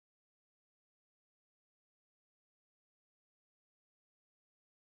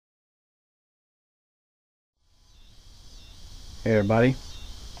Hey everybody,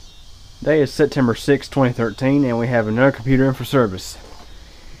 today is September 6, 2013 and we have another computer in for service.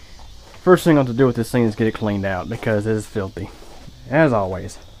 First thing I have to do with this thing is get it cleaned out because it is filthy, as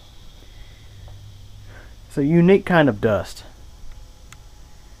always. It's a unique kind of dust.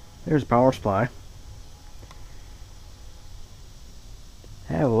 There's a power supply.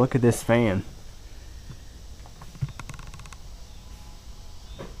 Have a look at this fan.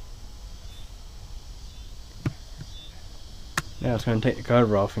 Now it's going to take the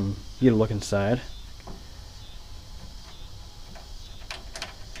cover off and get a look inside.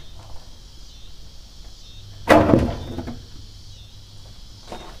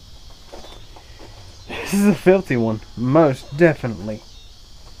 This is a filthy one, most definitely.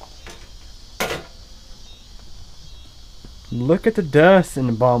 Look at the dust in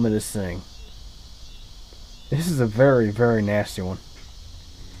the bottom of this thing. This is a very, very nasty one.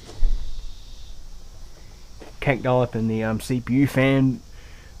 Caked all up in the CPU fan,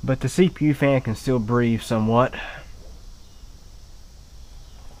 but the CPU fan can still breathe somewhat.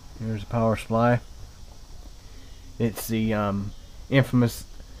 Here's the power supply. It's the infamous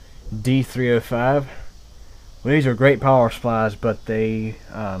D305. Well, these are great power supplies, but they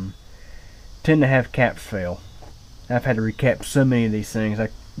tend to have caps fail. I've had to recap so many of these things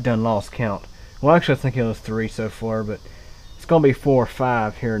I've done lost count. Well, actually I think it was 3 so far, but it's going to be 4 or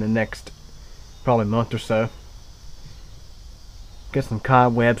 5 here in the next probably month or so. Got some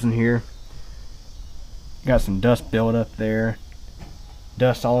cobwebs in here. Got some dust buildup there.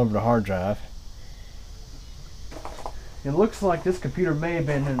 Dust all over the hard drive. It looks like this computer may have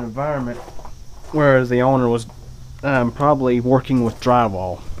been in an environment where the owner was probably working with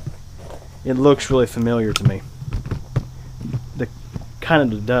drywall. It looks really familiar to me. The kind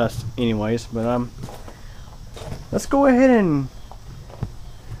of the dust anyways, but let's go ahead and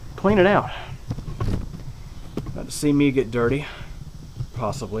clean it out. About to see me get dirty.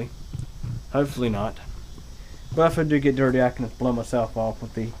 Possibly. Hopefully not. But if I do get dirty, I can just blow myself off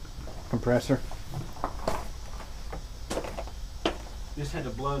with the compressor. Just had to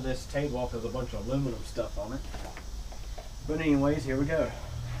blow this table off. There's a bunch of aluminum stuff on it. But anyways, here we go.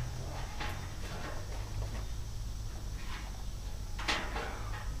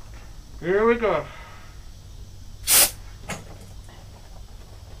 Here we go.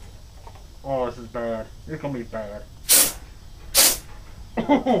 Oh, this is bad. It's gonna be bad.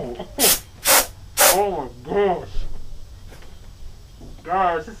 Oh my gosh.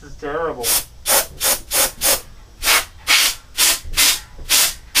 Guys, this is terrible.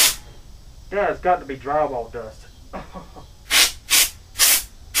 Yeah, it's got to be drywall dust.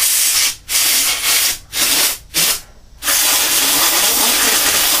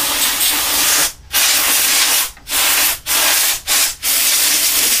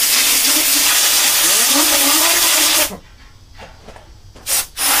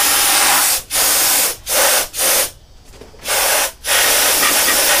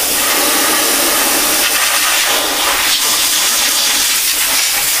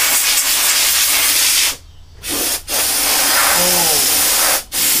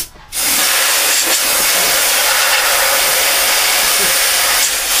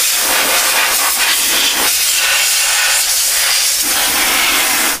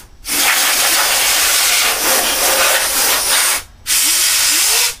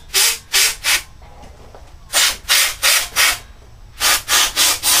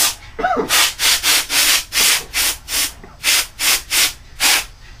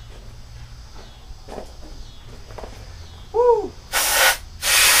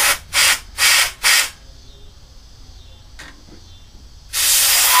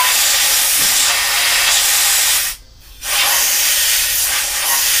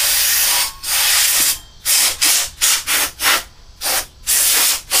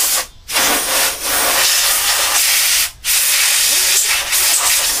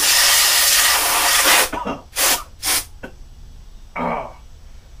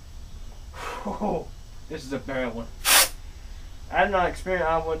 Oh, this is a bad one. I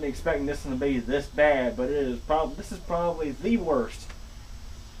wasn't expecting this one to be this bad, but this is probably the worst.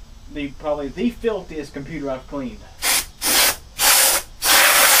 Probably the filthiest computer I've cleaned.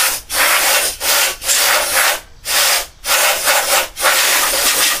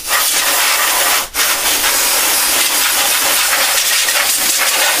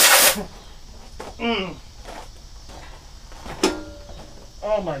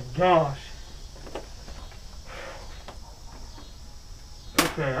 Oh my gosh.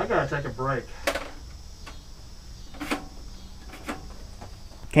 Okay, I gotta take a break.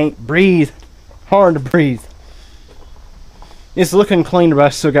 Can't breathe. Hard to breathe. It's looking cleaner, but I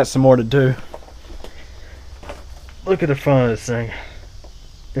still got some more to do. Look at the front of this thing.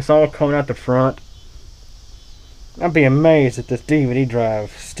 It's all coming out the front. I'd be amazed if this DVD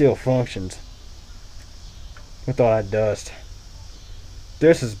drive still functions with all that dust.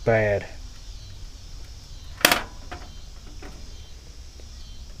 This is bad.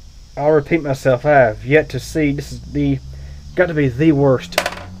 I'll repeat myself, I have yet to see, this is got to be the worst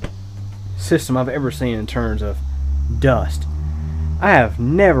system I've ever seen in terms of dust. I have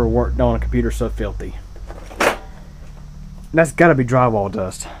never worked on a computer so filthy. That's got to be drywall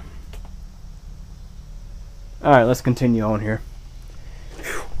dust. Alright, let's continue on here.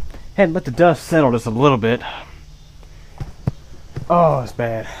 Had to let the dust settle just a little bit. Oh, it's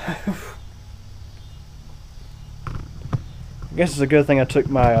bad. I guess it's a good thing I took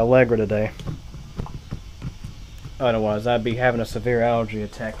my Allegra today. Otherwise, I'd be having a severe allergy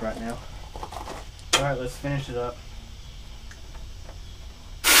attack right now. Alright, let's finish it up.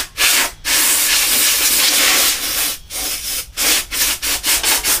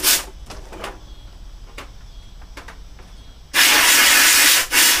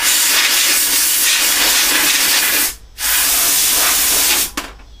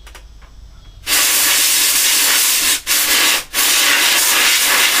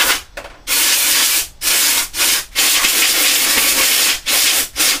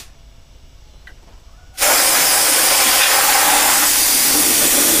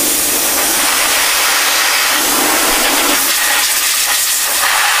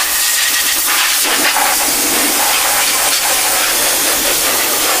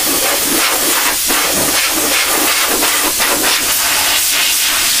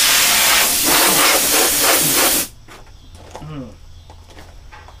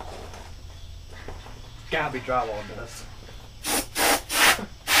 Gotta be drywall dust.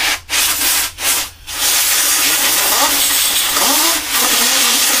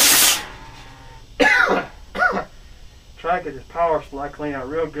 Try to get this power supply cleaned out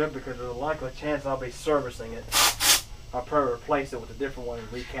real good because there's a likely chance I'll be servicing it. I'll probably replace it with a different one and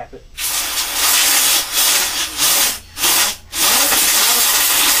recap it.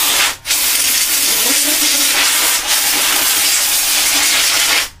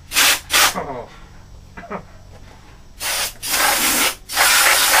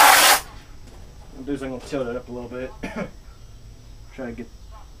 I'm going to tilt it up a little bit. Try to get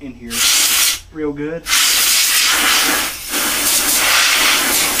in here real good.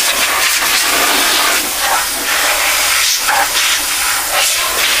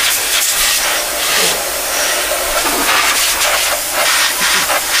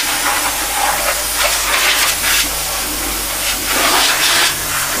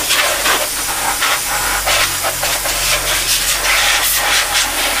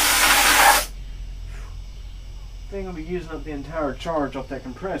 I think I'll be using up the entire charge off that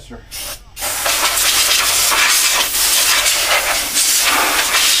compressor.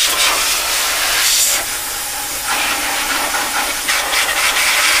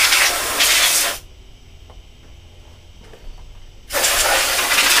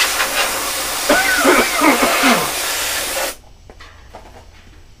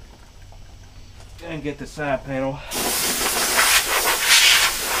 And get the side panel.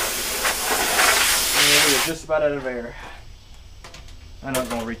 We're just about out of air. I'm not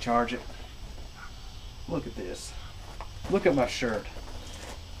going to recharge it. Look at this. Look at my shirt.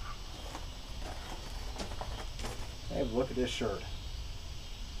 Hey, look at this shirt.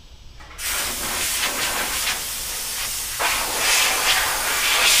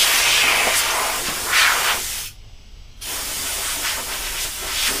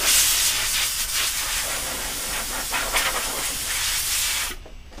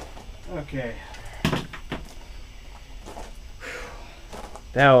 Okay.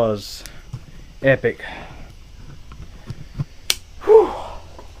 That was epic. Whew.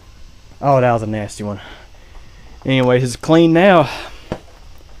 Oh, that was a nasty one. Anyways, it's clean now.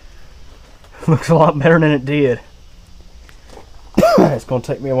 Looks a lot better than it did. It's going to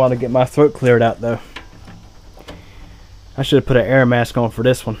take me a while to get my throat cleared out, though. I should have put an air mask on for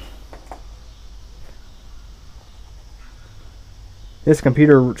this one. This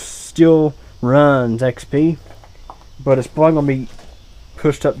computer still runs XP, but it's probably going to be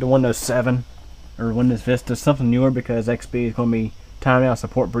pushed up to Windows 7 or Windows Vista, something newer, because XP is going to be timing out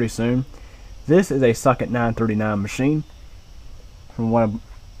support pretty soon. This is a socket 939 machine, from what it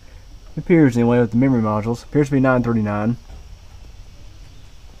appears anyway with the memory modules. Appears to be 939.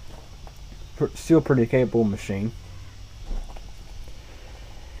 Still pretty capable machine.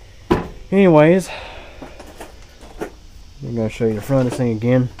 Anyways, I'm going to show you the front of this thing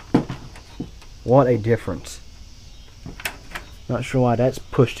again. What a difference. Not sure why that's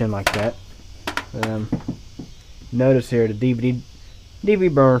pushed in like that. Notice here the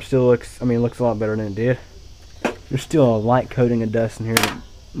DVD burn still looks a lot better than it did. There's still a light coating of dust in here, but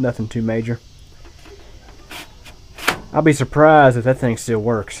nothing too major. I'll be surprised if that thing still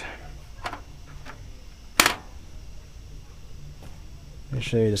works. Let me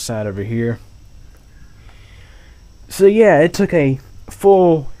show you the side over here. So yeah, it took a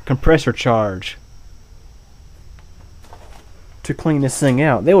full compressor charge to clean this thing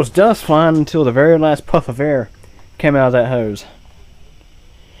out. There was dust flying until the very last puff of air came out of that hose.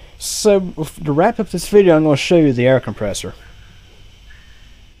 So to wrap up this video, I'm going to show you the air compressor.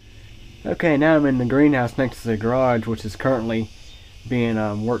 Okay, now I'm in the greenhouse next to the garage, which is currently being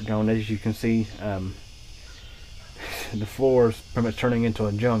worked on. As you can see, the floor is pretty much turning into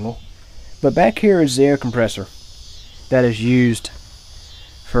a jungle. But back here is the air compressor that is used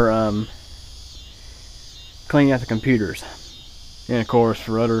for cleaning out the computers, and of course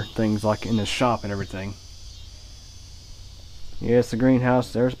for other things like in the shop and everything. Yes, the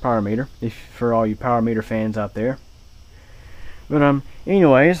greenhouse. There's a power meter, for all you power meter fans out there. But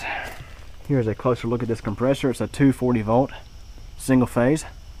anyways, here's a closer look at this compressor. It's a 240 volt single phase.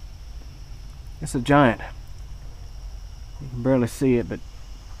 It's a giant. You can barely see it, but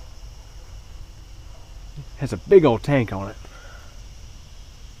it has a big old tank on it.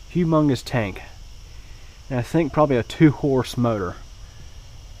 Humongous tank. And I think probably a 2-horse motor.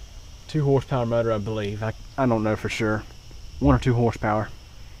 2 horsepower motor, I believe. I don't know for sure. 1 or 2 horsepower.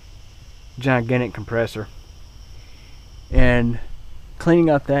 Gigantic compressor. And cleaning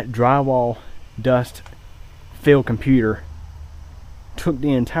up that drywall dust filled computer took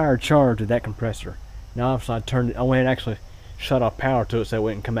the entire charge of that compressor. Now obviously I went and actually shut off power to it so it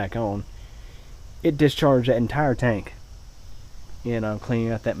wouldn't come back on. It discharged that entire tank in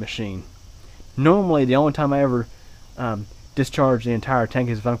cleaning out that machine. Normally the only time I ever discharge the entire tank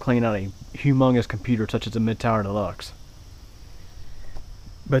is if I'm cleaning out a humongous computer such as a Mid-Tower Deluxe.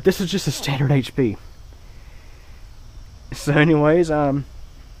 But this is just a standard HP. So anyways, that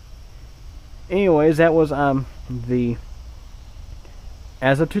was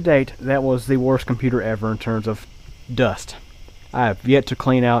as of to date, that was the worst computer ever in terms of dust. I have yet to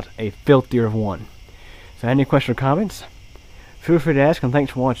clean out a filthier one. So any questions or comments, feel free to ask, and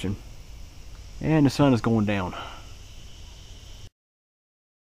thanks for watching. And the sun is going down.